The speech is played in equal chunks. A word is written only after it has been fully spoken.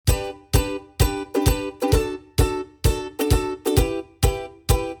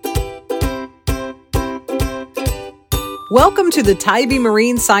Welcome to the Tybee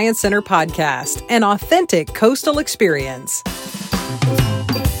Marine Science Center podcast, an authentic coastal experience.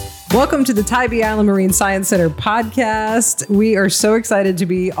 Welcome to the Tybee Island Marine Science Center podcast. We are so excited to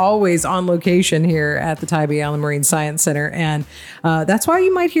be always on location here at the Tybee Island Marine Science Center. And that's why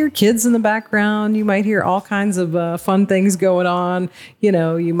you might hear kids in the background. You might hear all kinds of fun things going on. You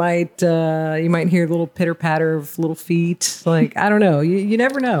know, you might hear a little pitter patter of little feet. Like, I don't know. You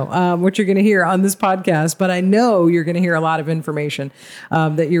never know what you're going to hear on this podcast. But I know you're going to hear a lot of information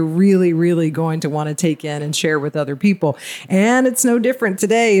that you're really, really going to want to take in and share with other people. And it's no different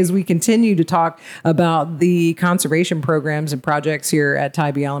today as we continue to talk about the conservation programs and projects here at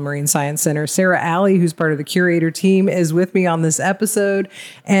Tybee Island Marine Science Center. Sarah Alley, who's part of the curator team, is with me on this episode.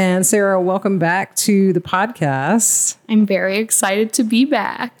 And Sarah, welcome back to the podcast. I'm very excited to be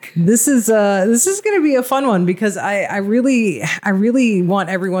back. This is going to be a fun one because I really want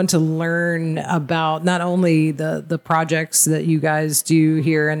everyone to learn about not only the projects that you guys do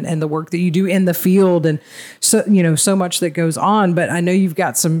here and the work that you do in the field, and so much that goes on. But I know you've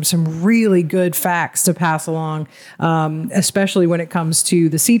got some really good facts to pass along, especially when it comes to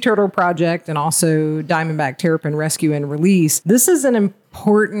the Sea Turtle Project and also Diamondback Terrapin Rescue and Release. This is an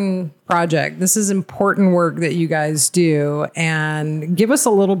important project. This is important work that you guys do. And give us a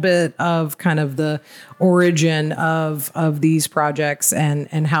little bit of kind of the origin of these projects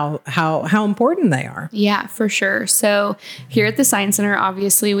and how important they are. Yeah, for sure. So here at the Science Center,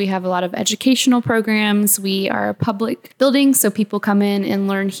 obviously, we have a lot of educational programs. We are a public building, so people come in and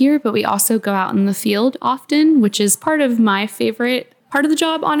learn here, but we also go out in the field often, which is part of my favorite part of the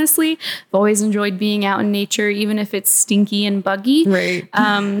job, honestly. I've always enjoyed being out in nature, even if it's stinky and buggy.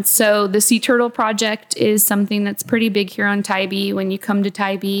 Right. So the Sea Turtle Project is something that's pretty big here on Tybee. When you come to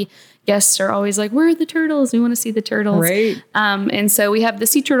Tybee, guests are always like, where are the turtles? We want to see the turtles. Right. And so we have the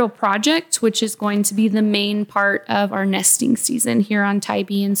Sea Turtle Project, which is going to be the main part of our nesting season here on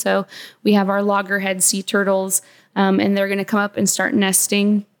Tybee. And so we have our loggerhead sea turtles, and they're going to come up and start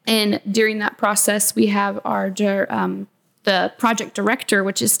nesting. And during that process, we have the project director,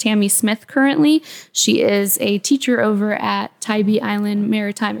 which is Tammy Smith currently. She is a teacher over at Tybee Island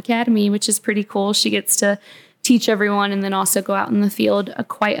Maritime Academy, which is pretty cool. She gets to teach everyone and then also go out in the field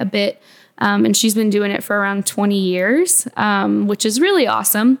quite a bit. And she's been doing it for around 20 years, which is really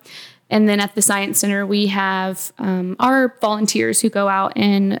awesome. And then at the Science Center, we have our volunteers who go out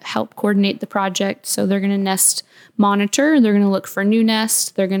and help coordinate the project. So they're going to nest monitor, they're going to look for new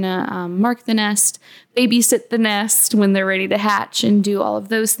nests, they're going to mark the nest, babysit the nest when they're ready to hatch, and do all of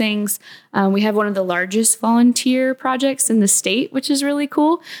those things. We have one of the largest volunteer projects in the state, which is really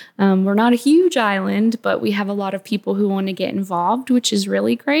cool. We're not a huge island, but we have a lot of people who want to get involved, which is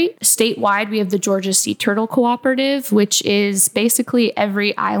really great. Statewide, we have the Georgia Sea Turtle Cooperative, which is basically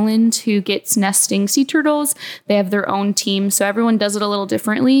every island who gets nesting sea turtles. They have their own team, so everyone does it a little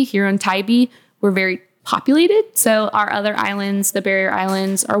differently. Here on Tybee, we're very populated. So our other islands, the barrier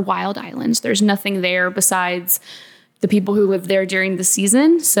islands, are wild islands. There's nothing there besides the people who live there during the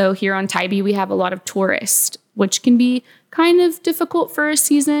season. So here on Tybee, we have a lot of tourists, which can be kind of difficult for a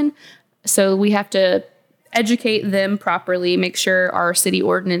season. So we have to educate them properly, make sure our city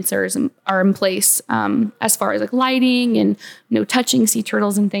ordinances are in place as far as like lighting and no touching sea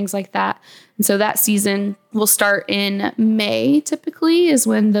turtles and things like that. And so that season will start in May, typically, is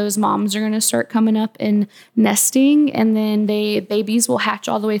when those moms are going to start coming up and nesting. And then babies will hatch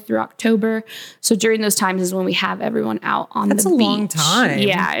all the way through October. So during those times is when we have everying out on the beach. That's a long time.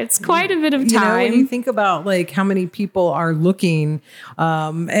 Yeah, it's quite a bit of time. You know, when you think about like how many people are looking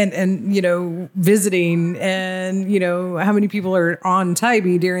and visiting, and how many people are on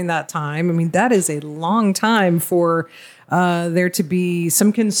Tybee during that time. I mean, that is a long time for there to be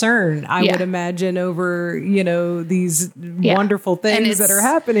some concern, I would imagine, over, these wonderful things that are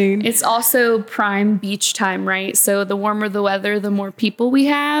happening. It's also prime beach time, right? So the warmer the weather, the more people we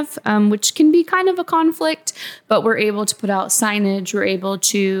have, which can be kind of a conflict, but we're able to put out signage. We're able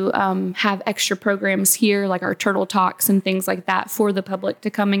to have extra programs here, like our turtle talks and things like that, for the public to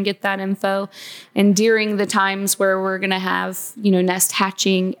come and get that info. And during the times where we're going to have, nest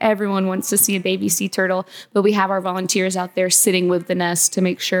hatching, everyone wants to see a baby sea turtle, but we have our volunteers out there sitting with the nest to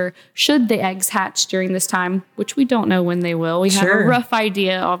make sure, should the eggs hatch during this time, which we don't know when they will. We have a rough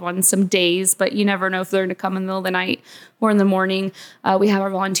idea on some days, but you never know if they're going to come in the middle of the night or in the morning. We have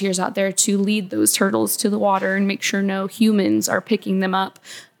our volunteers out there to lead those turtles to the water and make sure no humans are picking them up.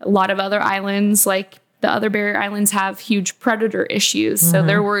 A lot of other islands, like the other barrier islands, have huge predator issues. So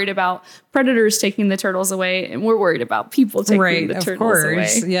they're worried about predators taking the turtles away, and we're worried about people taking the turtles away.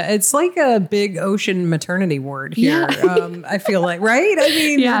 Yeah, it's like a big ocean maternity ward here. Yeah. I feel like, right? I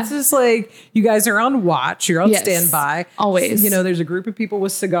mean, it's just like you guys are on watch, you're on standby. Always. You know, there's a group of people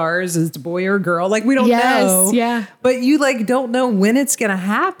with cigars. Is it a boy or a girl? Like, we don't know. Yeah. But you like don't know when it's going to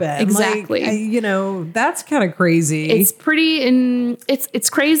happen. Exactly. Like, you know, that's kind of crazy. It's it's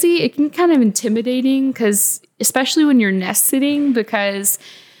crazy. It can kind of intimidating because especially when you're nest sitting, because,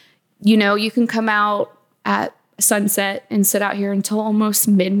 you know, you can come out at sunset and sit out here until almost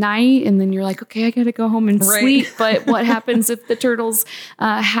midnight. And then you're like, okay, I got to go home and sleep. But what happens if the turtles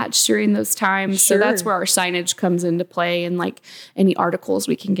hatch during those times? Sure. So that's where our signage comes into play, and like any articles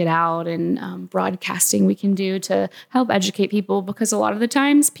we can get out and broadcasting we can do to help educate people, because a lot of the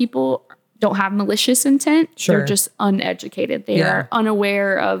times people don't have malicious intent. Sure. They're just uneducated. They are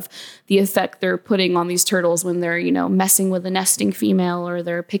unaware of the effect they're putting on these turtles when they're, you know, messing with a nesting female, or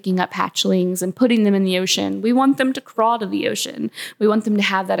they're picking up hatchlings and putting them in the ocean. We want them to crawl to the ocean. We want them to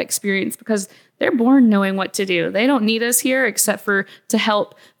have that experience because they're born knowing what to do. They don't need us here except for to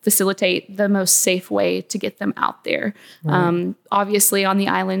help facilitate the most safe way to get them out there. Right. Obviously, on the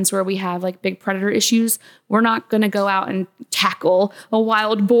islands where we have like big predator issues, we're not going to go out and tackle a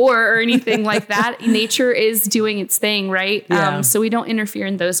wild boar or anything like that. Nature is doing its thing, right? Yeah. So we don't interfere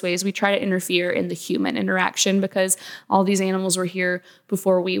in those ways. We try to interfere in the human interaction, because all these animals were here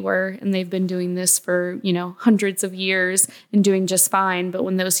before we were, and they've been doing this for, you know, hundreds of years and doing just fine. But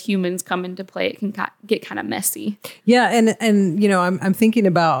when those humans come into play, it can get kind of messy. Yeah. And, you know, I'm thinking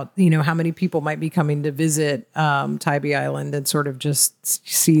about, you know, how many people might be coming to visit Tybee Island and sort of just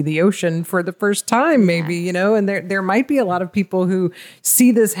see the ocean for the first time, maybe, you know, and there might be a lot of people who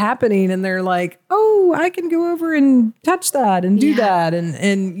see this happening and they're like, oh, I can go over and touch that and do that.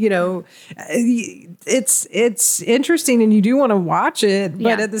 And, you know, it's interesting and you do want to watch it,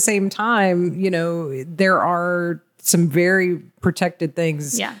 but at the same time, you know, there are some very protected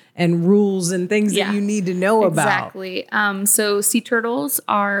things and rules and things that you need to know about. Exactly. So sea turtles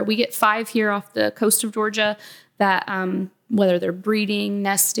we get 5 here off the coast of Georgia that, whether they're breeding,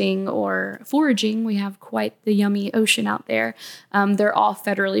 nesting, or foraging, we have quite the yummy ocean out there. They're all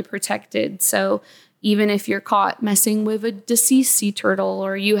federally protected. So even if you're caught messing with a deceased sea turtle,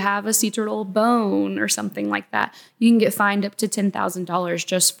 or you have a sea turtle bone or something like that, you can get fined up to $10,000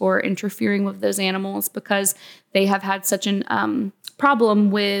 just for interfering with those animals, because they have had such an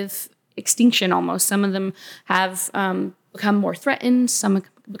problem with extinction almost. Some of them have become more threatened, some have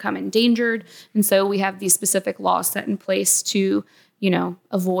become endangered. And so we have these specific laws set in place to, you know,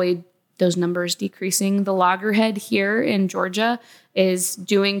 avoid those numbers decreasing. The loggerhead here in Georgia is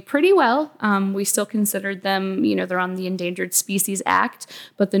doing pretty well. We still consider them, you know, they're on the Endangered Species Act,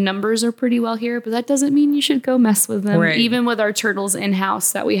 but the numbers are pretty well here. But that doesn't mean you should go mess with them. Right. Even with our turtles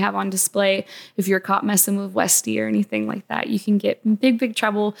in-house that we have on display, if you're caught messing with Westie or anything like that, you can get in big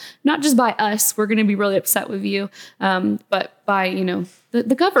trouble, not just by us. We're going to be really upset with you, but by, you know,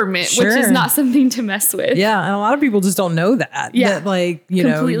 the government, which is not something to mess with. Yeah. And a lot of people just don't know that. Yeah. That, like, you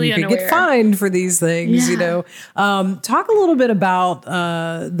completely know, you unaware. could get fined for these things, you know. Talk a little bit about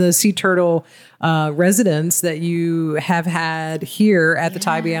the sea turtle residents that you have had here at the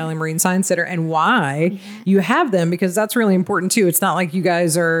Tybee Island Marine Science Center, and why you have them, because that's really important too. It's not like you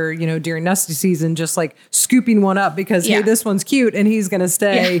guys are, you know, during nesting season, just like scooping one up because, hey, this one's cute and he's going to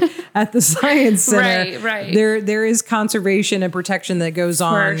stay at the Science Center. Right. There is conservation and protection that goes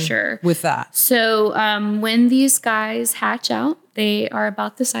on with that. So when these guys hatch out, they are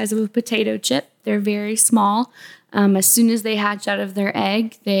about the size of a potato chip. They're very small. As soon as they hatch out of their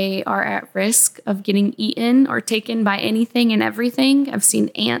egg, they are at risk of getting eaten or taken by anything and everything. I've seen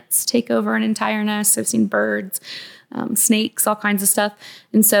ants take over an entire nest. I've seen birds, snakes, all kinds of stuff.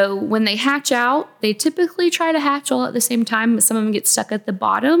 And so when they hatch out, they typically try to hatch all at the same time, but some of them get stuck at the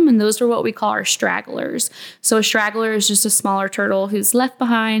bottom. And those are what we call our stragglers. So a straggler is just a smaller turtle who's left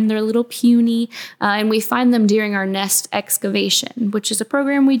behind. They're a little puny. And we find them during our nest excavation, which is a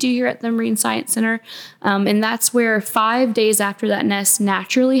program we do here at the Marine Science Center. And that's where 5 days after that nest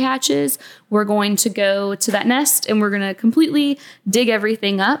naturally hatches, we're going to go to that nest and we're going to completely dig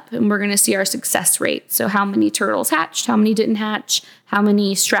everything up, and we're going to see our success rate. So how many turtles hatched, how many didn't hatch, how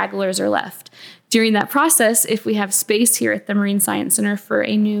many stragglers are left. During that process, if we have space here at the Marine Science Center for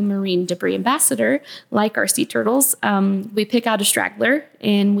a new marine debris ambassador, like our sea turtles, we pick out a straggler.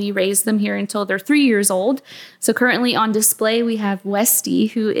 and we raise them here until they're 3 years old. So currently on display, we have Westy,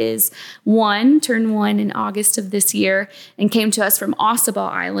 who is turned one in August of this year, and came to us from Ossabaw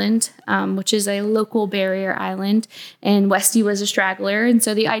Island, which is a local barrier island. And Westy was a straggler. And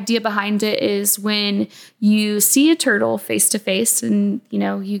so the idea behind it is when you see a turtle face to face and,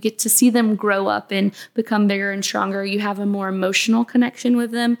 you get to see them grow up and become bigger and stronger, you have a more emotional connection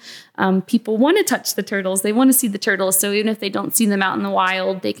with them. People want to touch the turtles. They want to see the turtles. So even if they don't see them out in the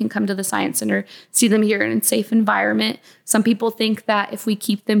wild, they can come to the Science Center, see them here in a safe environment. Some people think that if we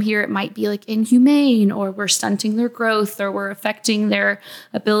keep them here, it might be like inhumane, or we're stunting their growth, or we're affecting their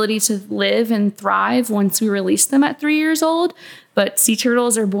ability to live and thrive once we release them at 3 years old. But sea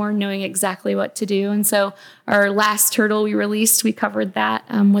turtles are born knowing exactly what to do. And so our last turtle we released, we covered that,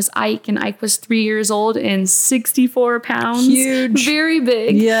 was Ike. And Ike was 3 years old and 64 pounds. Huge. Very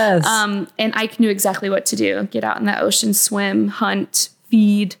big. Yes. And Ike knew exactly what to do. Get out in the ocean, swim, hunt,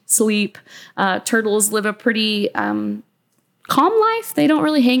 feed, sleep. Turtles live a pretty calm life. They don't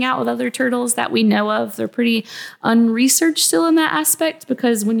really hang out with other turtles that we know of. They're pretty unresearched still in that aspect,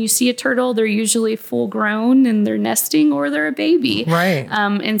 because when you see a turtle, they're usually full grown and they're nesting or they're a baby. Right.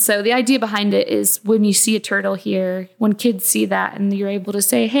 And so the idea behind it is when you see a turtle here, when kids see that and you're able to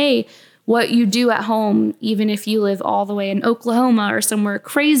say, hey, what you do at home, even if you live all the way in Oklahoma or somewhere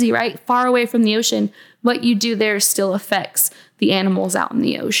crazy, right, far away from the ocean, what you do there still affects the animals out in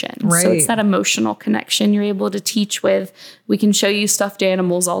the ocean. Right. So it's that emotional connection you're able to teach with. We can show you stuffed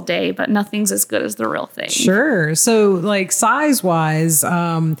animals all day, but nothing's as good as the real thing. Sure. So like size wise,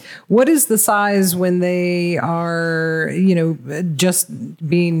 what is the size when they are, just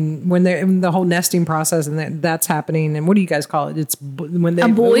being, when they're in the whole nesting process and that's happening? And what do you guys call it? It's when they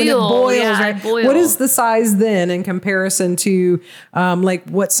boil. When it boils, Yeah, right? boil. What is the size then in comparison to like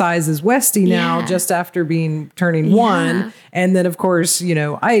what size is Westy now just after turning one? And then, of course,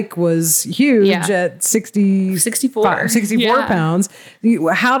 Ike was huge at 64 pounds.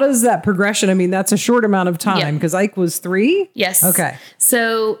 How does that progression? I mean, that's a short amount of time because Ike was 3. Yes. Okay.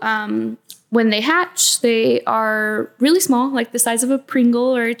 So when they hatch, they are really small, like the size of a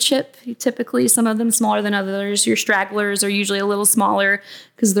Pringle or a chip. Typically, some of them smaller than others. Your stragglers are usually a little smaller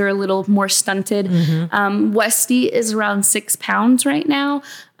because they're a little more stunted. Mm-hmm. Westy is around 6 pounds right now.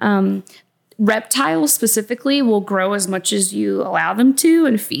 Reptiles specifically will grow as much as you allow them to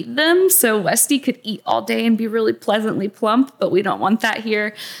and feed them. So Westy could eat all day and be really pleasantly plump, but we don't want that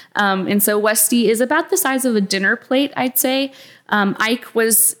here. And so Westy is about the size of a dinner plate, I'd say. Ike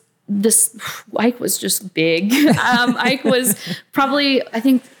was just big. Ike was probably, I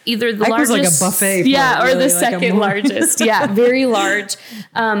think, either the Ike largest, was like a buffet, or really, the second largest. Very large.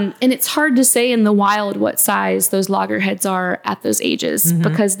 And it's hard to say in the wild what size those loggerheads are at those ages,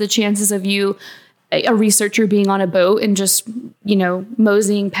 because the chances of you, a researcher, being on a boat and just,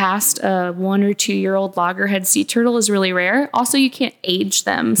 moseying past a 1 or 2 year old loggerhead sea turtle is really rare. Also, you can't age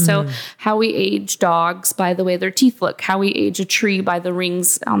them. So how we age dogs by the way their teeth look, how we age a tree by the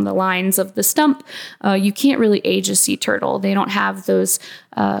rings on the lines of the stump. You can't really age a sea turtle. They don't have those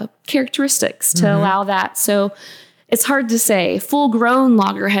characteristics to allow that. So it's hard to say. Full-grown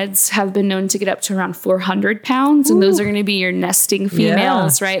loggerheads have been known to get up to around 400 pounds, and those are going to be your nesting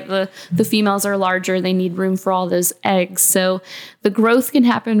females, right? The females are larger. They need room for all those eggs. So the growth can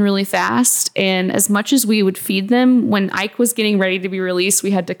happen really fast, and as much as we would feed them, when Ike was getting ready to be released,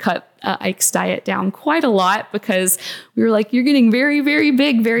 we had to cut Ike's diet down quite a lot because we were like, you're getting very, very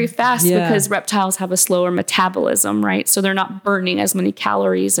big, very fast because reptiles have a slower metabolism, right? So they're not burning as many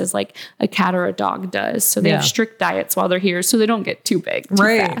calories as like a cat or a dog does. So they have strict diets while they're here so they don't get too big too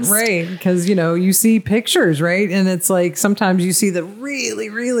fast. Right. Because, you see pictures, right? And it's like sometimes you see the really,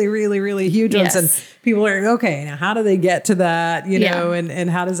 really, really, really huge ones and people are like, okay, now how do they get to that, know,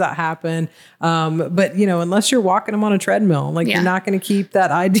 and how does that happen? But, unless you're walking them on a treadmill, like you're not going to keep that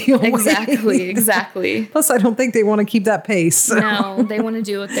ideal weight. Exactly. Plus, I don't think they want to keep that pace. So. No, they want to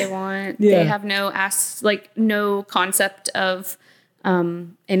do what they want. They have no concept of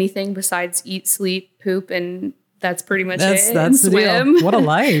anything besides eat, sleep, poop, and that's pretty much it. That's the swim. deal. What a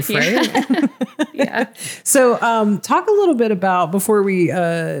life, right? So talk a little bit about, before we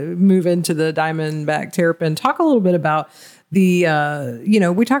move into the Diamondback Terrapin, talk a little bit about the,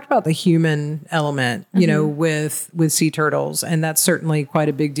 we talked about the human element, with sea turtles, and that's certainly quite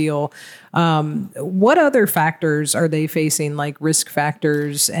a big deal. What other factors are they facing, like risk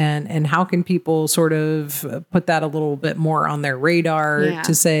factors, and how can people sort of put that a little bit more on their radar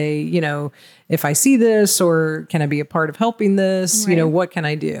to say, if I see this, or can I be a part of helping this, what can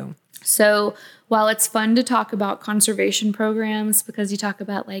I do? So while it's fun to talk about conservation programs because you talk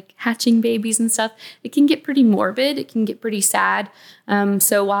about like hatching babies and stuff, it can get pretty morbid. It can get pretty sad.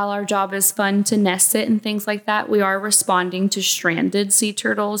 So while our job is fun to nest it and things like that, we are responding to stranded sea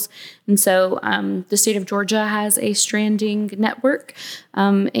turtles. And so the state of Georgia has a stranding network.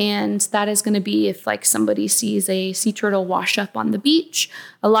 And that is going to be if like somebody sees a sea turtle wash up on the beach.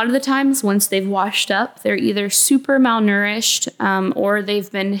 A lot of the times once they've washed up, they're either super malnourished or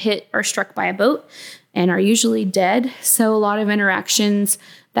they've been hit or struck by a boat and are usually dead. So a lot of interactions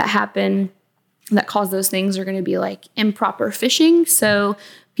that happen that cause those things are going to be like improper fishing. So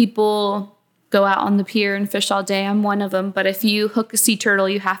people go out on the pier and fish all day. I'm one of them. But if you hook a sea turtle,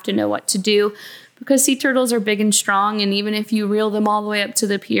 you have to know what to do because sea turtles are big and strong. And even if you reel them all the way up to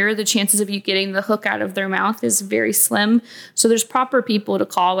the pier, the chances of you getting the hook out of their mouth is very slim. So there's proper people to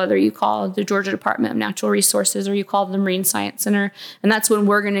call, whether you call the Georgia Department of Natural Resources or you call the Marine Science Center. And that's when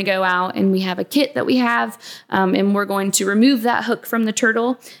we're going to go out and we have a kit that we have and we're going to remove that hook from the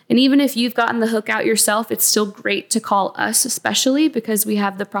turtle. And even if you've gotten the hook out yourself, it's still great to call us, especially because we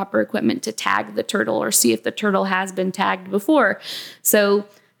have the proper equipment to tag the turtle or see if the turtle has been tagged before. So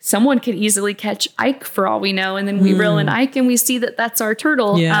someone could easily catch Ike for all we know. And then we reel in Ike and we see that that's our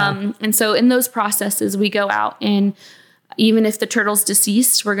turtle. Yeah. And so in those processes, we go out and even if the turtle's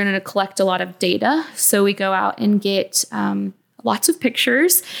deceased, we're going to collect a lot of data. So we go out and get lots of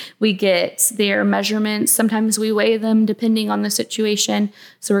pictures. We get their measurements. Sometimes we weigh them depending on the situation.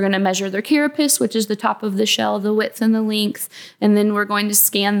 So we're going to measure their carapace, which is the top of the shell, the width and the length. And then we're going to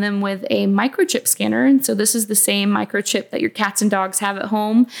scan them with a microchip scanner. And so this is the same microchip that your cats and dogs have at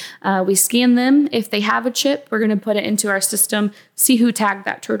home. We scan them. If they have a chip, we're going to put it into our system, see who tagged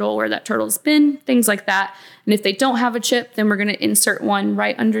that turtle, where that turtle's been, things like that. And if they don't have a chip, then we're going to insert one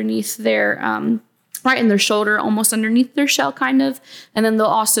right underneath their right in their shoulder, almost underneath their shell, kind of. And then they'll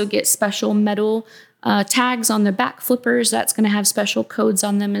also get special metal tags on their back flippers. That's going to have special codes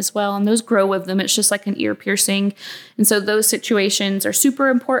on them as well. And those grow with them. It's just like an ear piercing. And so those situations are super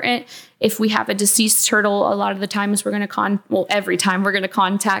important. If we have a deceased turtle, a lot of the times we're going to every time we're going to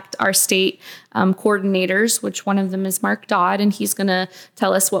contact our state coordinators, which one of them is Mark Dodd, and he's going to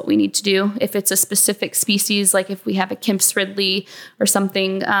tell us what we need to do. If it's a specific species, like if we have a Kemp's Ridley or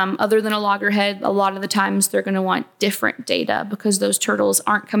something other than a loggerhead, a lot of the times they're going to want different data because those turtles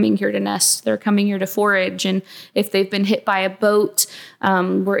aren't coming here to nest. They're coming here to forage. And if they've been hit by a boat,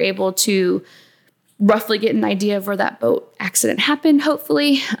 we're able to roughly get an idea of where that boat accident happened,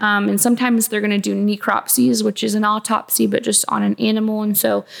 hopefully. And sometimes they're going to do necropsies, which is an autopsy, but just on an animal. And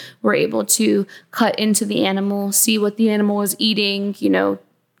so we're able to cut into the animal, see what the animal was eating. You know,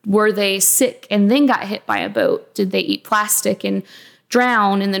 were they sick and then got hit by a boat? Did they eat plastic and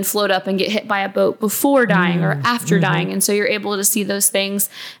drown and then float up and get hit by a boat before dying or after dying? And so you're able to see those things.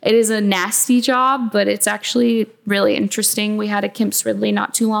 It is a nasty job, but it's actually really interesting. We had a Kemp's Ridley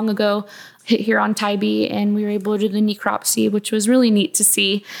not too long ago hit here on Tybee, and we were able to do the necropsy, which was really neat to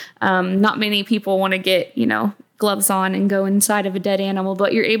see. Not many people want to get, gloves on and go inside of a dead animal,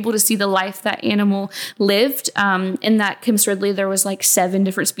 but you're able to see the life that animal lived. In that Kemp's Ridley, there was like 7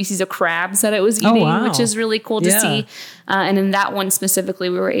 different species of crabs that it was eating, which is really cool to see. And in that one specifically,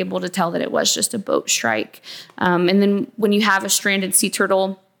 we were able to tell that it was just a boat strike. And then when you have a stranded sea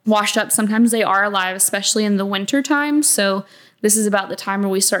turtle washed up, sometimes they are alive, especially in the winter time. So this is about the time where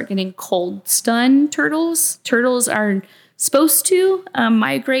we start getting cold stun turtles. Turtles are supposed to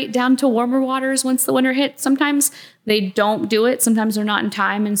migrate down to warmer waters once the winter hits. Sometimes they don't do it. Sometimes they're not in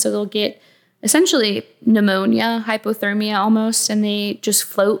time. And so they'll get essentially pneumonia, hypothermia almost, and they just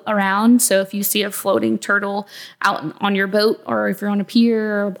float around. So if you see a floating turtle out on your boat, or if you're on a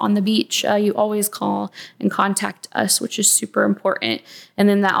pier or on the beach, you always call and contact us, which is super important. And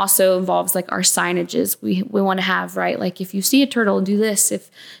then that also involves like our signages we want to have, right? Like if you see a turtle, do this.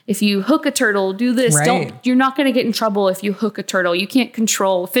 If you hook a turtle, do this. Right. You're not going to get in trouble if you hook a turtle. You can't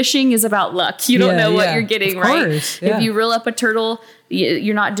control. Fishing is about luck. You don't know what you're getting, right? If you reel up a turtle,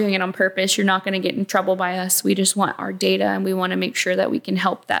 you're not doing it on purpose. You're not going to get in trouble by us. We just want our data, and we want to make sure that we can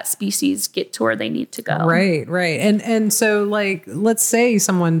help that species get to where they need to go. Right. And so like, let's say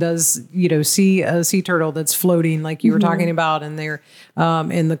someone does, see a sea turtle that's floating like you were talking about, and they're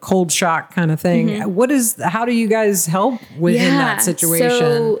in the cold shock kind of thing. How do you guys help in that situation?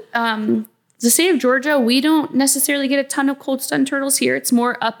 So, the state of Georgia, we don't necessarily get a ton of cold stun turtles here. It's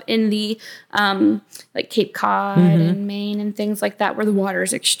more up in the like Cape Cod and Maine and things like that, where the water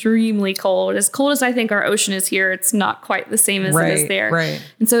is extremely cold. As cold as I think our ocean is here, it's not quite the same as it is there. Right.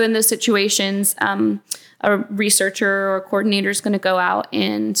 And so in those situations, a researcher or coordinator is going to go out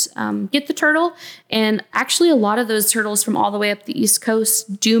and get the turtle. And actually, a lot of those turtles from all the way up the East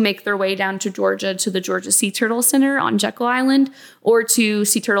Coast do make their way down to Georgia, to the Georgia Sea Turtle Center on Jekyll Island, or to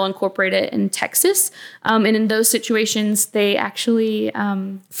Sea Turtle Incorporated in Texas. And in those situations, they actually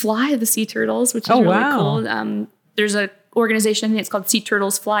fly the sea turtles, which is really cool. There's a organization, it's called Sea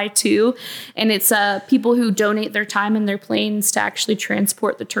Turtles Fly Too, and it's people who donate their time and their planes to actually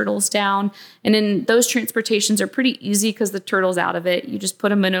transport the turtles down. And then those transportations are pretty easy because the turtle's out of it. You just put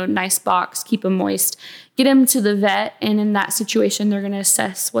them in a nice box, keep them moist, get them to the vet, and in that situation, they're going to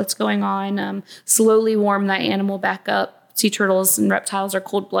assess what's going on, slowly warm that animal back up. Sea turtles and reptiles are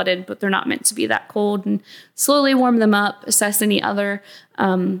cold-blooded, but they're not meant to be that cold, and slowly warm them up, assess any other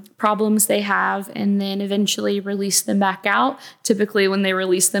problems they have, and then eventually release them back out. Typically, when they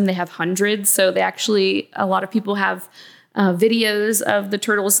release them, they have hundreds. So they actually, a lot of people have videos of the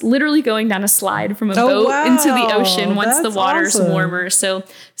turtles literally going down a slide from a boat into the ocean once the water's warmer. So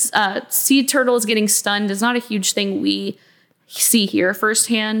sea turtles getting stunned is not a huge thing we see here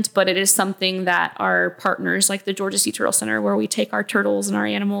firsthand, but it is something that our partners like the Georgia Sea Turtle Center, where we take our turtles and our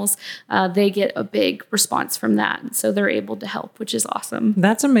animals, they get a big response from that. So they're able to help, which is awesome.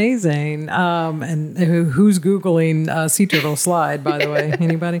 That's amazing. And who's Googling sea turtle slide, by the way?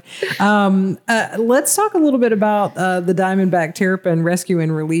 Anybody? Let's talk a little bit about the Diamondback Terrapin Rescue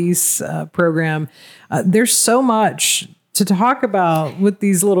and Release program. There's so much to talk about with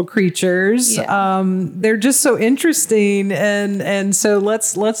these little creatures. Yeah. They're just so interesting. And so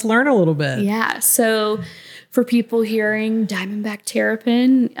let's learn a little bit. Yeah. So for people hearing Diamondback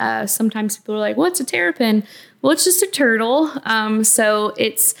Terrapin, sometimes people are like, what's a terrapin? Well, it's just a turtle. So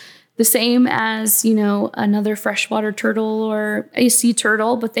it's the same as, another freshwater turtle or a sea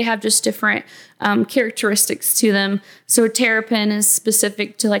turtle, but they have just different characteristics to them. So a terrapin is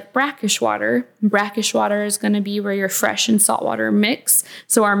specific to like brackish water. Brackish water is going to be where your fresh and saltwater mix.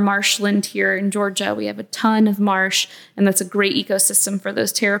 So our marshland here in Georgia, we have a ton of marsh, and that's a great ecosystem for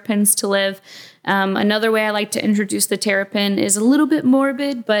those terrapins to live. Another way I like to introduce the terrapin is a little bit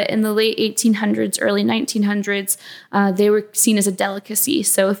morbid, but in the late 1800s, early 1900s, they were seen as a delicacy.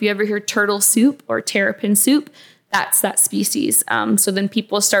 So if you ever hear turtle soup or terrapin soup, that's that species. So then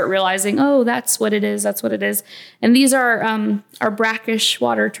people start realizing, oh, that's what it is. That's what it is. And these are our brackish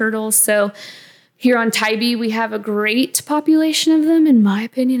water turtles. So here on Tybee, we have a great population of them. In my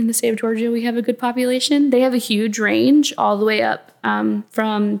opinion, in the state of Georgia, we have a good population. They have a huge range all the way up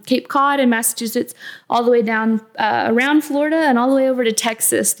from Cape Cod in Massachusetts, all the way down around Florida and all the way over to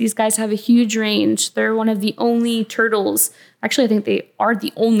Texas. These guys have a huge range. They're one of the only turtles. Actually, I think they are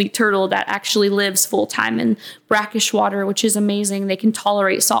the only turtle that actually lives full time in brackish water, which is amazing. They can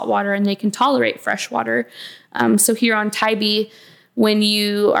tolerate salt water and they can tolerate fresh water. So here on Tybee, when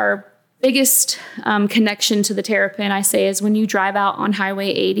you are biggest connection to the terrapin, I say, is when you drive out on Highway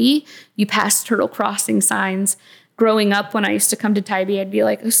 80, you pass turtle crossing signs. Growing up, when I used to come to Tybee, I'd be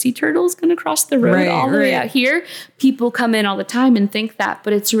like, a sea turtle's going to cross the road all the way out here. People come in all the time and think that,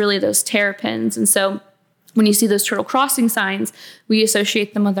 but it's really those terrapins. And so when you see those turtle crossing signs, we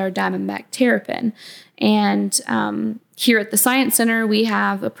associate them with our Diamondback terrapin. And here at the Science Center, we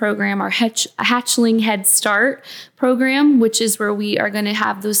have a program, our Hatchling Head Start program, which is where we are going to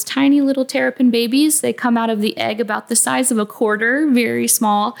have those tiny little terrapin babies. They come out of the egg about the size of a quarter, very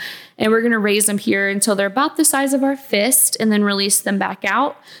small, and we're going to raise them here until they're about the size of our fist and then release them back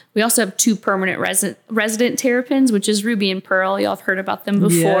out. We also have 2 permanent resident terrapins, which is Ruby and Pearl. Y'all have heard about them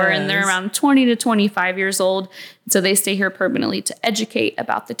before, and they're around 20 to 25 years old. So they stay here permanently to educate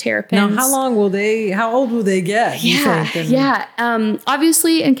about the terrapins. Now, how old will they get?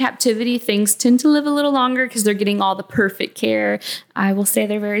 Obviously, in captivity, things tend to live a little longer because they're getting all the perfect care. I will say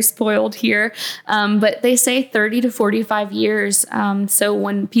they're very spoiled here. But they say 30 to 45 years. So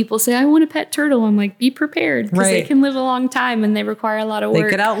when people say, I want a pet turtle, I'm like, be prepared because they can live a long time and they require a lot of work. They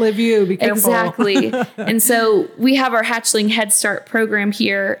could outlive you. Be careful. Exactly. And so we have our Hatchling Head Start program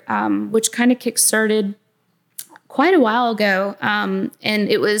here, which kind of kickstarted quite a while ago. And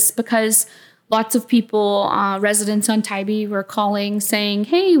it was because lots of people, residents on Tybee, were calling saying,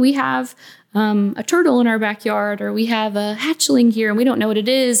 hey, we have a turtle in our backyard, or we have a hatchling here and we don't know what it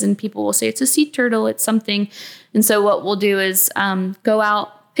is. And people will say it's a sea turtle, it's something. And so what we'll do is go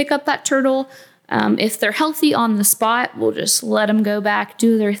out, pick up that turtle. If they're healthy on the spot, we'll just let them go back,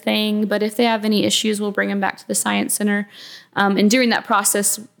 do their thing. But if they have any issues, we'll bring them back to the Science Center. And during that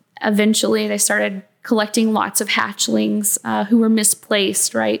process, eventually they started collecting lots of hatchlings who were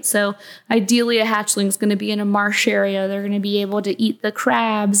misplaced, right? So ideally a hatchling is going to be in a marsh area. They're going to be able to eat the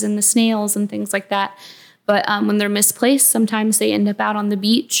crabs and the snails and things like that. But when they're misplaced, sometimes they end up out on the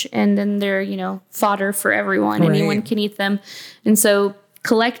beach, and then they're, fodder for everyone. Right. Anyone can eat them. And so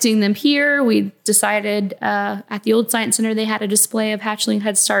collecting them here, we decided at the old Science Center, they had a display of hatchling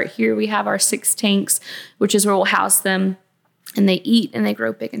Head Start. Here we have our 6 tanks, which is where we'll house them. And they eat and they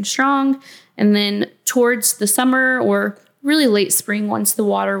grow big and strong. And then towards the summer or really late spring, once the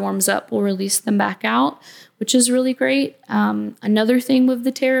water warms up, we'll release them back out, which is really great. Another thing with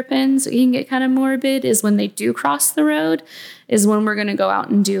the Terrapins, you can get kind of morbid, is when they do cross the road, is when we're going to go out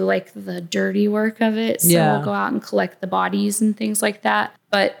and do like the dirty work of it. So we'll go out and collect the bodies and things like that.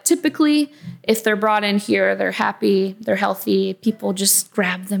 But typically, if they're brought in here, they're happy, they're healthy. People just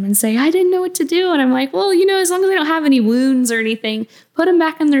grab them and say, I didn't know what to do. And I'm like, well, as long as they don't have any wounds or anything, put them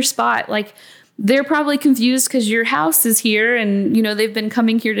back in their spot. Like, they're probably confused because your house is here and, they've been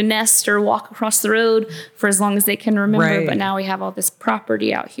coming here to nest or walk across the road for as long as they can remember. Right. But now we have all this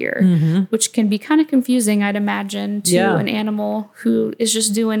property out here, which can be kind of confusing, I'd imagine, to an animal who is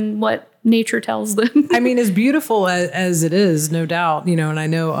just doing what nature tells them. I mean, as beautiful as it is, no doubt, and I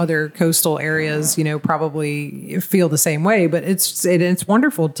know other coastal areas, probably feel the same way, but it's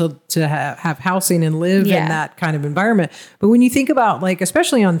wonderful to have housing and live in that kind of environment. But when you think about, like,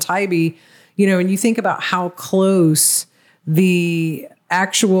 especially on Tybee, and you think about how close the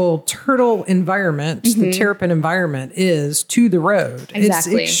actual turtle environment, the terrapin environment is to the road.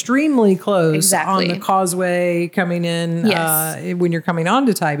 Exactly. It's extremely close on the causeway coming in when you're coming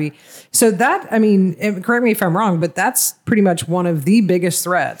onto Tybee. So that, correct me if I'm wrong, but that's pretty much one of the biggest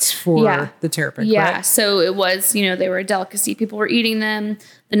threats for the terrapin. Yeah. Correct? So it was, they were a delicacy. People were eating them.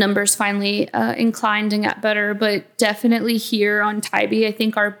 The numbers finally inclined and got better. But definitely here on Tybee, I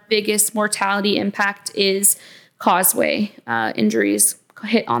think our biggest mortality impact is causeway injuries,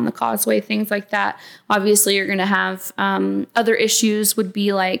 hit on the causeway, things like that. Obviously, you're going to have other issues would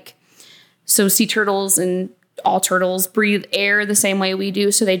be like, so sea turtles and all turtles breathe air the same way we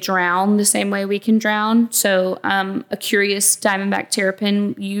do, so they drown the same way we can drown. So a curious diamondback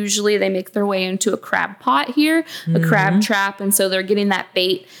terrapin, usually they make their way into a crab pot here, a crab trap, and so they're getting that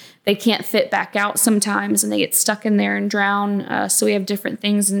bait. They can't fit back out sometimes, and they get stuck in there and drown. So we have different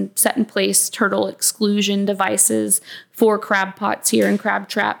things set in place, turtle exclusion devices for crab pots here and crab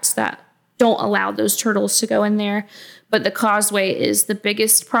traps that don't allow those turtles to go in there. But the causeway is the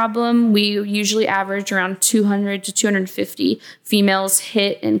biggest problem. We usually average around 200 to 250 females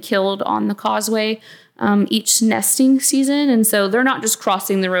hit and killed on the causeway each nesting season. And so they're not just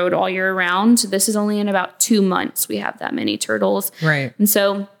crossing the road all year round. This is only in about 2 months we have that many turtles. Right. And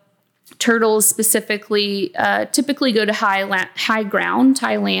so turtles specifically typically go to high ground,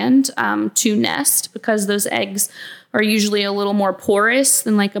 high land to nest, because those eggs are usually a little more porous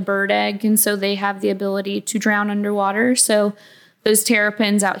than like a bird egg. And so they have the ability to drown underwater. So those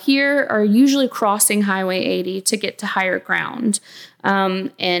terrapins out here are usually crossing Highway 80 to get to higher ground.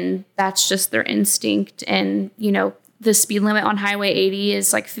 And that's just their instinct. And, the speed limit on Highway 80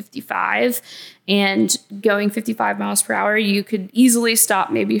 is like 55, and going 55 miles per hour, you could easily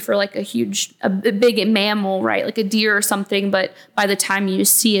stop maybe for like a big mammal, right? Like a deer or something. But by the time you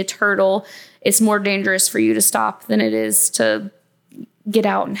see a turtle, it's more dangerous for you to stop than it is to get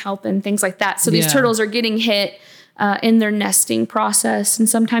out and help and things like that. So these turtles are getting hit in their nesting process, and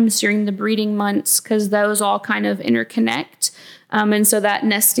sometimes during the breeding months, because those all kind of interconnect. And so that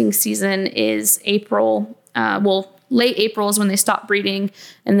nesting season is April, late April is when they stop breeding,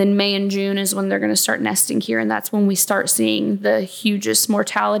 and then May and June is when they're going to start nesting here, and that's when we start seeing the hugest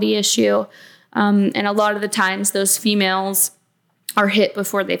mortality issue. And a lot of the times those females are hit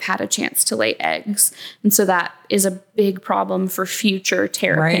before they've had a chance to lay eggs. And so that is a big problem for future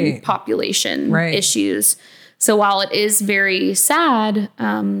terrapin population issues. So while it is very sad,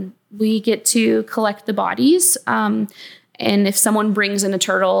 we get to collect the bodies. And if someone brings in a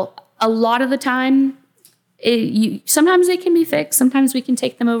turtle, a lot of the time, sometimes they can be fixed. Sometimes we can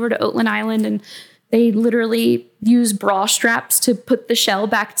take them over to Oatland Island, and they literally use bra straps to put the shell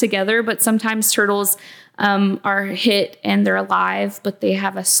back together. But sometimes turtles are hit and they're alive, but they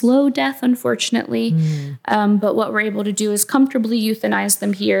have a slow death, unfortunately. But what we're able to do is comfortably euthanize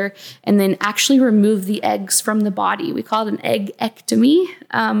them here and then actually remove the eggs from the body. We call it an eggectomy.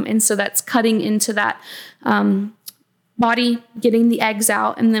 And so that's cutting into that body, getting the eggs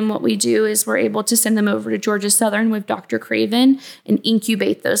out. And then what we do is we're able to send them over to Georgia Southern with Dr. Craven and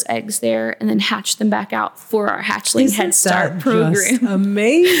incubate those eggs there and then hatch them back out for our hatchling Head Start program. Just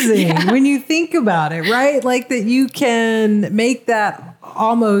amazing when you think about it, right? Like that you can make that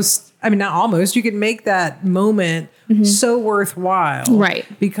you can make that moment so worthwhile. Right.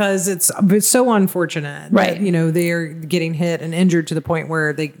 Because it's so unfortunate that, they're getting hit and injured to the point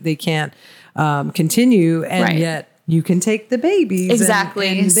where they can't continue, and yet you can take the babies exactly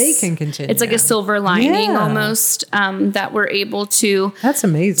and they can continue. It's like a silver lining almost, that we're able to that's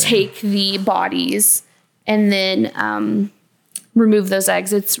amazing take the bodies and then remove those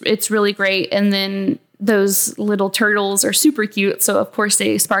eggs. It's really great. And then those little turtles are super cute. So of course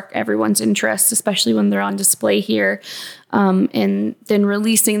they spark everyone's interest, especially when they're on display here. And then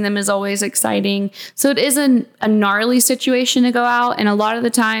releasing them is always exciting. So it is a gnarly situation to go out. And a lot of the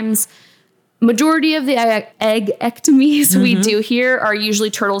times, majority of the egg-ectomies we do here are usually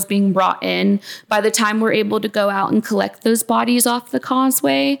turtles being brought in. By the time we're able to go out and collect those bodies off the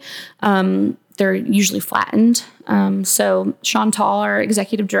causeway, they're usually flattened. So Chantal, our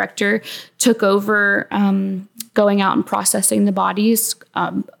executive director, took over going out and processing the bodies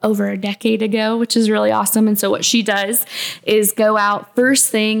over a decade ago, which is really awesome. And so what she does is go out first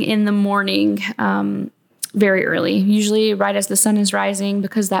thing in the morning, very early, usually right as the sun is rising,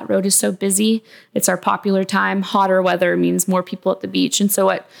 because that road is so busy. It's our popular time. Hotter weather means more people at the beach. And so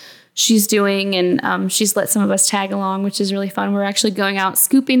what she's doing, and she's let some of us tag along, which is really fun. We're actually going out,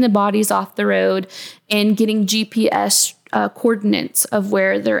 scooping the bodies off the road and getting GPS coordinates of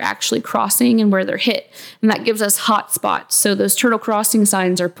where they're actually crossing and where they're hit. And that gives us hot spots. So those turtle crossing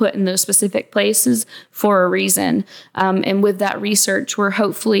signs are put in those specific places for a reason. And with that research, we're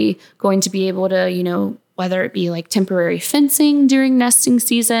hopefully going to be able to, whether it be like temporary fencing during nesting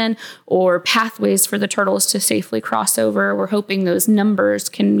season or pathways for the turtles to safely cross over. We're hoping those numbers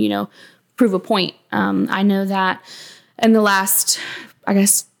can, prove a point. I know that in the last,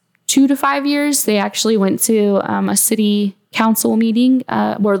 2 to 5 years, they actually went to a city council meeting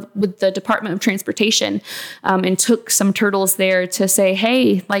with the Department of Transportation and took some turtles there to say,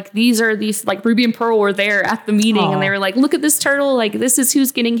 hey, these Ruby and Pearl were there at the meeting. Aww. And they were like, look at this turtle. This is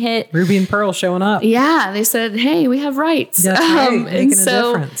who's getting hit. Ruby and Pearl showing up. Yeah. They said, hey, we have rights. That's right. Making a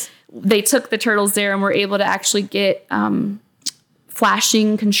difference. They took the turtles there and were able to actually get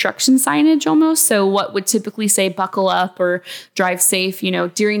flashing construction signage almost. So what would typically say buckle up or drive safe,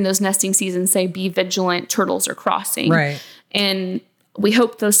 during those nesting seasons, say be vigilant, turtles are crossing. Right. And we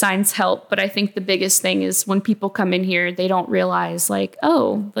hope those signs help. But I think the biggest thing is when people come in here, they don't realize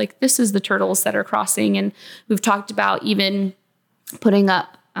this is the turtles that are crossing. And we've talked about even putting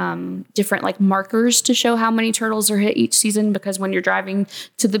up different markers to show how many turtles are hit each season, because when you're driving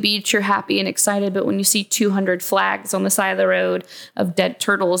to the beach, you're happy and excited. But when you see 200 flags on the side of the road of dead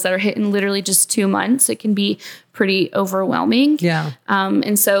turtles that are hit in literally just 2 months, it can be pretty overwhelming. Yeah.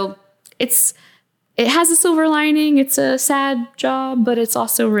 And so it has a silver lining. It's a sad job, but it's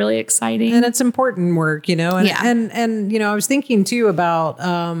also really exciting. And it's important work, and I was thinking too about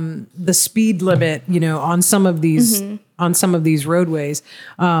the speed limit, on some of these on some of these roadways.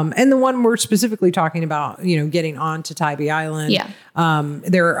 And the one we're specifically talking about, getting onto Tybee Island. Yeah.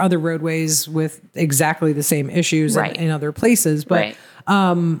 There are other roadways with exactly the same issues in other places, but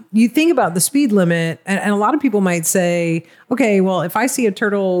you think about the speed limit, and a lot of people might say, okay, well, if I see a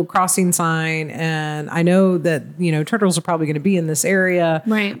turtle crossing sign and I know that, turtles are probably going to be in this area,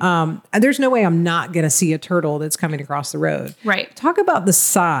 right? There's no way I'm not going to see a turtle that's coming across the road. Right. Talk about the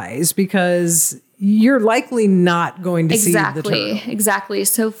size, because you're likely not going to see the turtle. Exactly.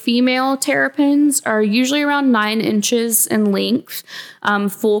 So female terrapins are usually around 9 inches in length.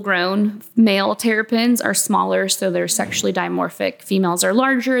 Full grown male terrapins are smaller, so they're sexually dimorphic. Females are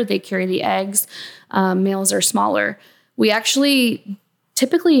larger. They carry the eggs. Males are smaller. We actually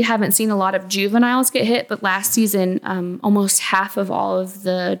typically haven't seen a lot of juveniles get hit, but last season, almost half of all of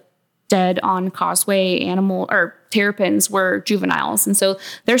the dead on causeway terrapins were juveniles. And so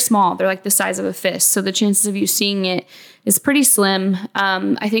they're small. They're like the size of a fist. So the chances of you seeing it is pretty slim.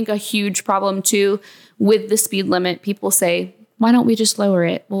 I think a huge problem too with the speed limit, people say, why don't we just lower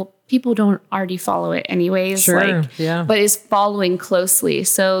it? Well, people don't already follow it anyways. Sure, but is following closely.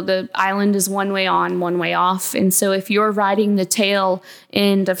 So the island is one way on, one way off. And so if you're riding the tail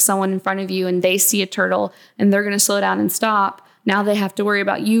end of someone in front of you and they see a turtle and they're going to slow down and stop, now they have to worry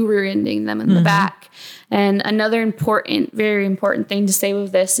about you rear-ending them in the back. And another very important thing to say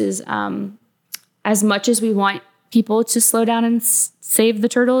with this is as much as we want people to slow down and save the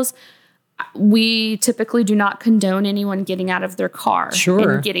turtles, we typically do not condone anyone getting out of their car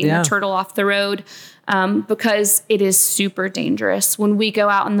and getting the turtle off the road because it is super dangerous. When we go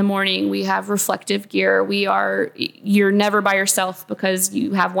out in the morning, we have reflective gear. You're never by yourself because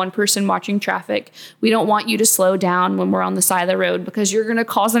you have one person watching traffic. We don't want you to slow down when we're on the side of the road because you're going to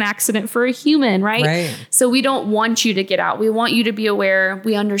cause an accident for a human, right? So we don't want you to get out. We want you to be aware.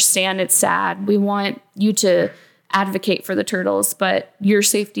 We understand it's sad. We want you to advocate for the turtles, but your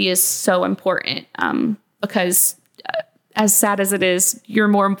safety is so important because as sad as it is, you're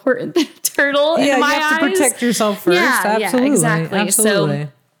more important than a turtle in my eyes. You have to protect yourself first. Absolutely. Yeah, exactly. Absolutely.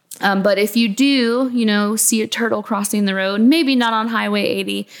 So, but if you do, see a turtle crossing the road, maybe not on Highway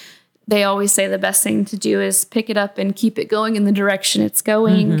 80, they always say the best thing to do is pick it up and keep it going in the direction it's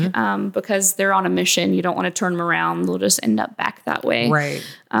going, because they're on a mission. You don't want to turn them around. They'll just end up back that way. Right.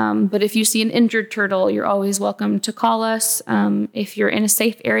 But if you see an injured turtle, you're always welcome to call us. If you're in a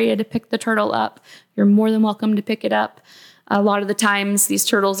safe area to pick the turtle up, you're more than welcome to pick it up. A lot of the times these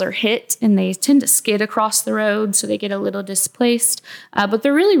turtles are hit and they tend to skid across the road, so they get a little displaced. But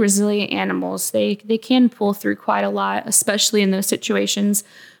they're really resilient animals. They can pull through quite a lot, especially in those situations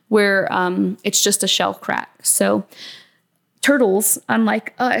where it's just a shell crack. So turtles,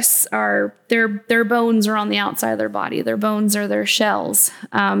 unlike us, their bones are on the outside of their body. Their bones are their shells.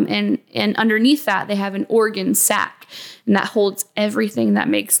 And underneath that, they have an organ sac. And that holds everything that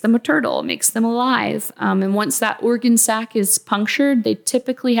makes them a turtle, makes them alive. And once that organ sac is punctured, they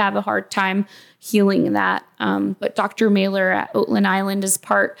typically have a hard time healing that. But Dr. Mailer at Oatland Island is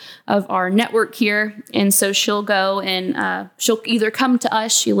part of our network here. And so she'll go and she'll either come to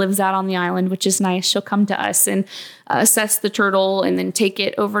us. She lives out on the island, which is nice. She'll come to us and assess the turtle and then take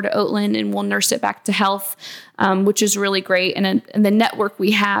it over to Oatland, and we'll nurse it back to health, which is really great. And the network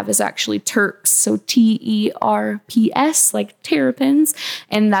we have is actually Turks. So TERPS, like Terrapins.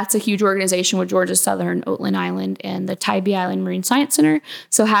 And that's a huge organization with Georgia Southern, Oatland Island, and the Tybee Island Marine Science Center.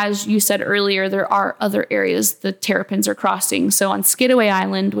 So as you said earlier, there are other areas the Terrapins are crossing. So on Skidaway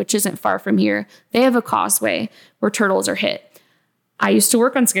Island, which isn't far from here, they have a causeway where turtles are hit. I used to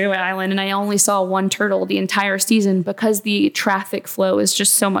work on Skidaway Island, and I only saw one turtle the entire season because the traffic flow is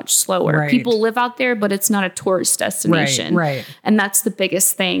just so much slower. Right. People live out there, but it's not a tourist destination. Right. And that's the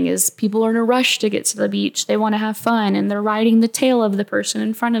biggest thing is people are in a rush to get to the beach. They want to have fun, and they're riding the tail of the person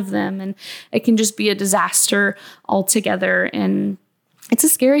in front of them. And it can just be a disaster altogether. And it's a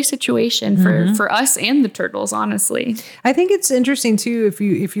scary situation for us and the turtles, honestly. I think it's interesting too, if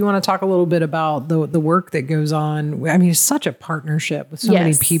you want to talk a little bit about the work that goes on. I mean, it's such a partnership with so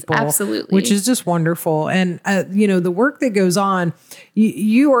many people, absolutely, which is just wonderful. And the work that goes on,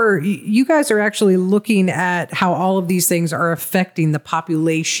 you guys are actually looking at how all of these things are affecting the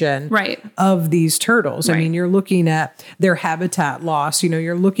population of these turtles. I mean, you're looking at their habitat loss.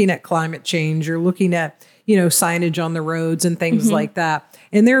 You're looking at climate change. You're looking at signage on the roads and things like that.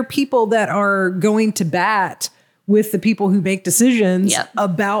 And there are people that are going to bat with the people who make decisions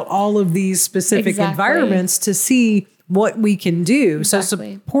about all of these specific environments to see what we can do.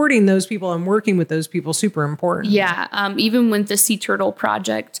 Exactly. So supporting those people and working with those people, super important. Yeah. Even with the Sea Turtle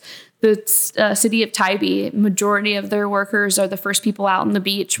Project, the city of Tybee, majority of their workers are the first people out on the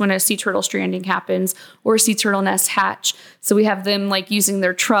beach when a sea turtle stranding happens or a sea turtle nest hatch. So we have them using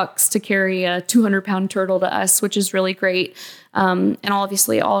their trucks to carry a 200-pound turtle to us, which is really great. And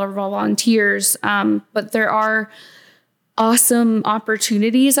obviously all of our volunteers. But there are awesome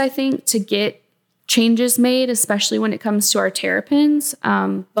opportunities, I think, to get changes made, especially when it comes to our terrapins.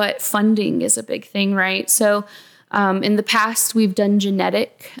 But funding is a big thing, right? So in the past, we've done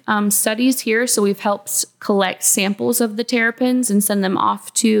genetic studies here. So we've helped collect samples of the terrapins and send them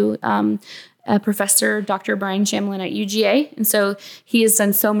off to Professor Dr. Brian Shamlin at UGA. And so he has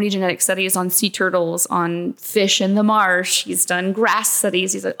done so many genetic studies on sea turtles, on fish in the marsh. He's done grass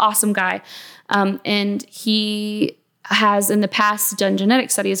studies. He's an awesome guy. And he has in the past done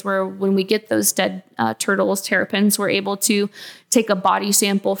genetic studies where when we get those dead turtles, terrapins, we're able to take a body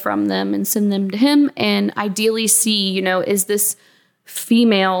sample from them and send them to him and ideally see, is this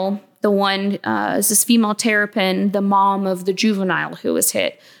female, is this female terrapin the mom of the juvenile who was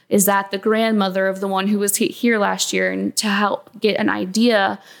hit? Is that the grandmother of the one who was hit here last year? And to help get an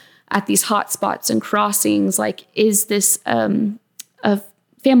idea at these hot spots and crossings, is this a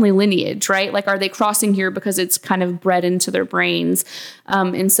family lineage, right? Are they crossing here because it's kind of bred into their brains?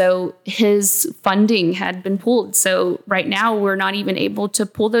 And so his funding had been pulled. So right now we're not even able to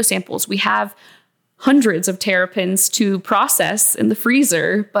pull those samples. We have hundreds of terrapins to process in the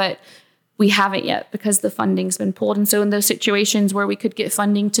freezer, but we haven't yet because the funding's been pulled. And so in those situations where we could get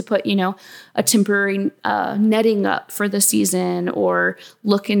funding to put, a temporary netting up for the season or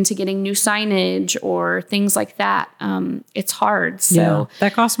look into getting new signage or things like that, it's hard. So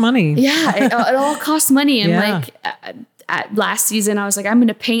that costs money. Yeah, it all costs money. And at last season, I was like, I'm going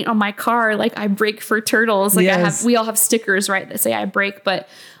to paint on my car I brake for turtles. We all have stickers, right, that say I brake. But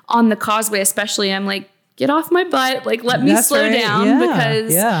on the causeway especially, I'm like, get off my butt. Let me slow down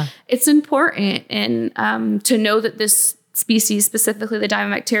because it's important. And to know that this species, specifically the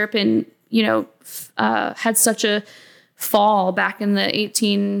Diamondback terrapin, had such a fall back in the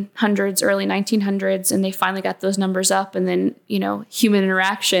 1800s, early 1900s, and they finally got those numbers up. And then, human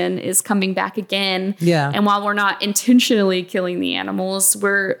interaction is coming back again. Yeah. And while we're not intentionally killing the animals,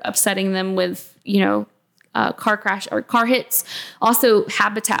 we're upsetting them with, car crash or car hits. Also,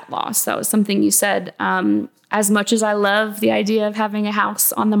 habitat loss. That was something you said. As much as I love the idea of having a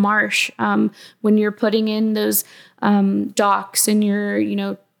house on the marsh, when you're putting in those docks and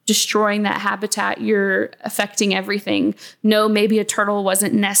you're, destroying that habitat, you're affecting everything. No, maybe a turtle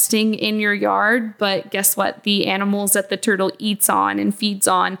wasn't nesting in your yard, but guess what? The animals that the turtle eats on and feeds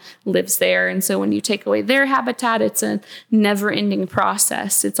on lives there. And so when you take away their habitat, it's a never-ending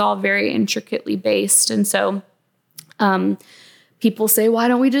process. It's all very intricately based. And so people say, why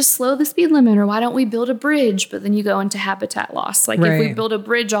don't we just slow the speed limit, or why don't we build a bridge? But then you go into habitat loss. Like if we build a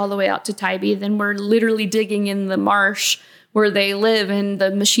bridge all the way out to Tybee, then we're literally digging in the marsh where they live, and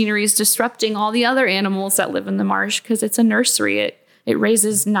the machinery is disrupting all the other animals that live in the marsh because it's a nursery. It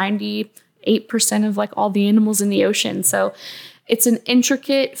raises 98% of like all the animals in the ocean. So it's an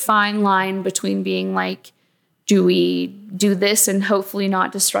intricate fine line between being like, do we do this and hopefully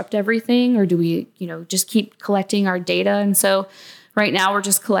not disrupt everything, or do we, just keep collecting our data? And so right now we're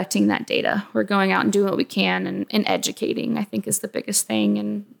just collecting that data. We're going out and doing what we can, and educating, I think, is the biggest thing,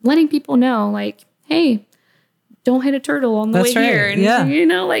 and letting people know like, hey, don't hit a turtle on the way here. And,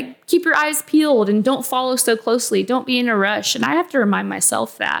 keep your eyes peeled and don't follow so closely. Don't be in a rush. And I have to remind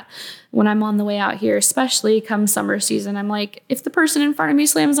myself that when I'm on the way out here, especially come summer season, I'm like, if the person in front of me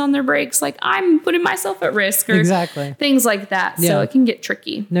slams on their brakes, like I'm putting myself at risk, or things like that. Yeah. So it can get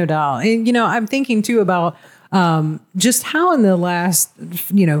tricky. No doubt. And, I'm thinking too about just how in the last,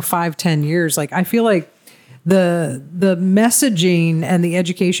 5-10 years, like I feel like the messaging and the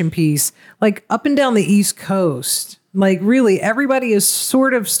education piece, like up and down the East Coast, like really everybody is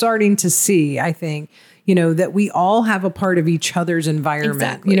sort of starting to see, I think, that we all have a part of each other's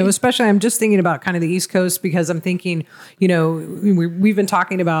environment, especially I'm just thinking about kind of the East Coast, because I'm thinking, we've been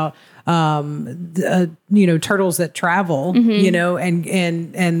talking about, turtles that travel,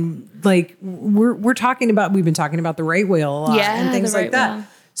 and like we're talking about, we've been talking about the right whale a lot and things like that. Whale.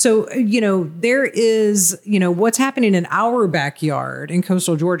 So, there is, what's happening in our backyard in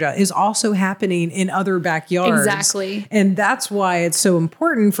coastal Georgia is also happening in other backyards. Exactly. And that's why it's so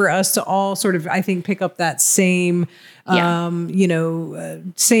important for us to all sort of, I think, pick up that same,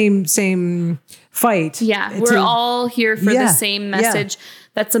 same fight. Yeah. We're all here for the same message. Yeah.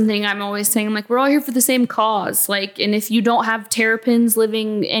 That's something I'm always saying. I'm like, we're all here for the same cause. Like, and if you don't have terrapins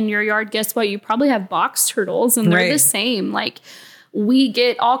living in your yard, guess what? You probably have box turtles, and they're the same. Like, we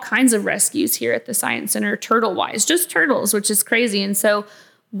get all kinds of rescues here at the Science Center, turtle-wise, just turtles, which is crazy. And so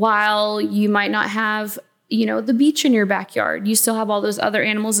while you might not have, the beach in your backyard, you still have all those other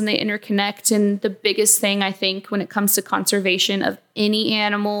animals, and they interconnect. And the biggest thing, I think, when it comes to conservation of any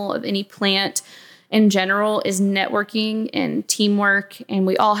animal, of any plant in general, is networking and teamwork. And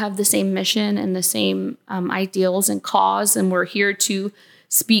we all have the same mission and the same ideals and cause. And we're here to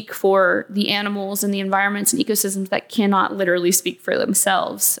speak for the animals and the environments and ecosystems that cannot literally speak for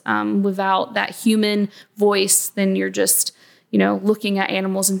themselves. Without that human voice, then you're just, looking at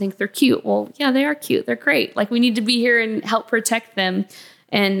animals and think they're cute. Well, yeah, they are cute. They're great. Like, we need to be here and help protect them.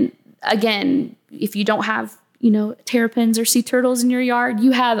 And again, if you don't have, terrapins or sea turtles in your yard,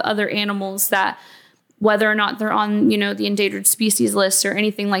 you have other animals that, whether or not they're on, the endangered species list or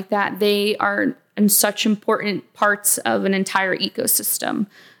anything like that, they are in such important parts of an entire ecosystem.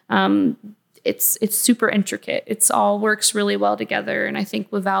 It's super intricate. It's all works really well together. And I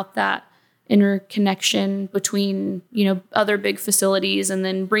think without that interconnection between, other big facilities, and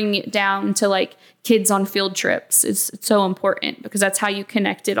then bringing it down to like kids on field trips, it's so important, because that's how you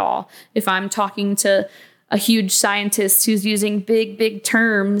connect it all. If I'm talking to a huge scientist who's using big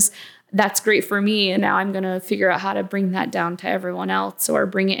terms, that's great for me. And now I'm going to figure out how to bring that down to everyone else, or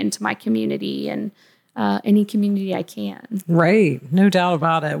bring it into my community and any community I can. Right. No doubt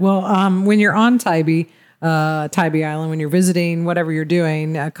about it. Well, when you're on Tybee Island, when you're visiting, whatever you're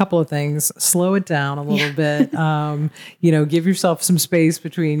doing, a couple of things: slow it down a little bit. Give yourself some space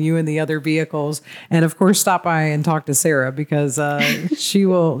between you and the other vehicles, and of course, stop by and talk to Sarah, because she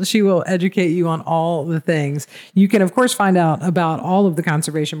will educate you on all the things. You can, of course, find out about all of the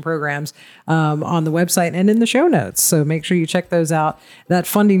conservation programs on the website and in the show notes. So make sure you check those out. That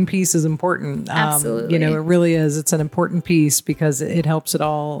funding piece is important. Absolutely, it really is. It's an important piece, because it helps it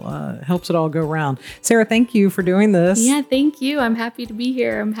all go around. Sarah, thank you for doing this. Yeah, thank you. I'm happy to be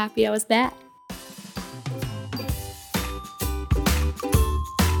here. I'm happy I was back.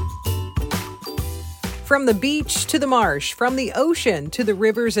 From the beach to the marsh, from the ocean to the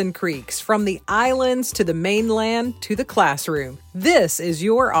rivers and creeks, from the islands to the mainland to the classroom, this is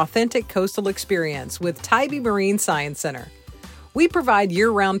your authentic coastal experience with Tybee Marine Science Center. We provide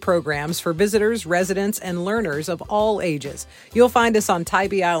year-round programs for visitors, residents, and learners of all ages. You'll find us on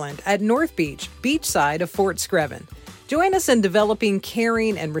Tybee Island at North Beach, beachside of Fort Screven. Join us in developing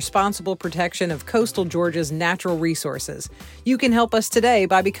caring and responsible protection of coastal Georgia's natural resources. You can help us today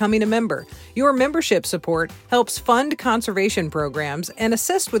by becoming a member. Your membership support helps fund conservation programs and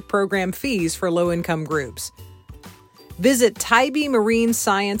assist with program fees for low-income groups. Visit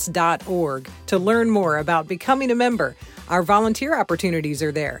TybeeMarineScience.org to learn more about becoming a member. Our volunteer opportunities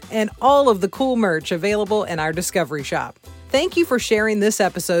are there, and all of the cool merch available in our Discovery Shop. Thank you for sharing this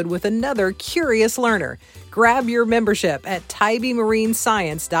episode with another curious learner. Grab your membership at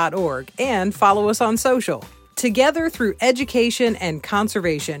TybeeMarineScience.org and follow us on social. Together through education and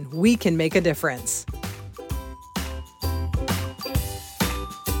conservation, we can make a difference.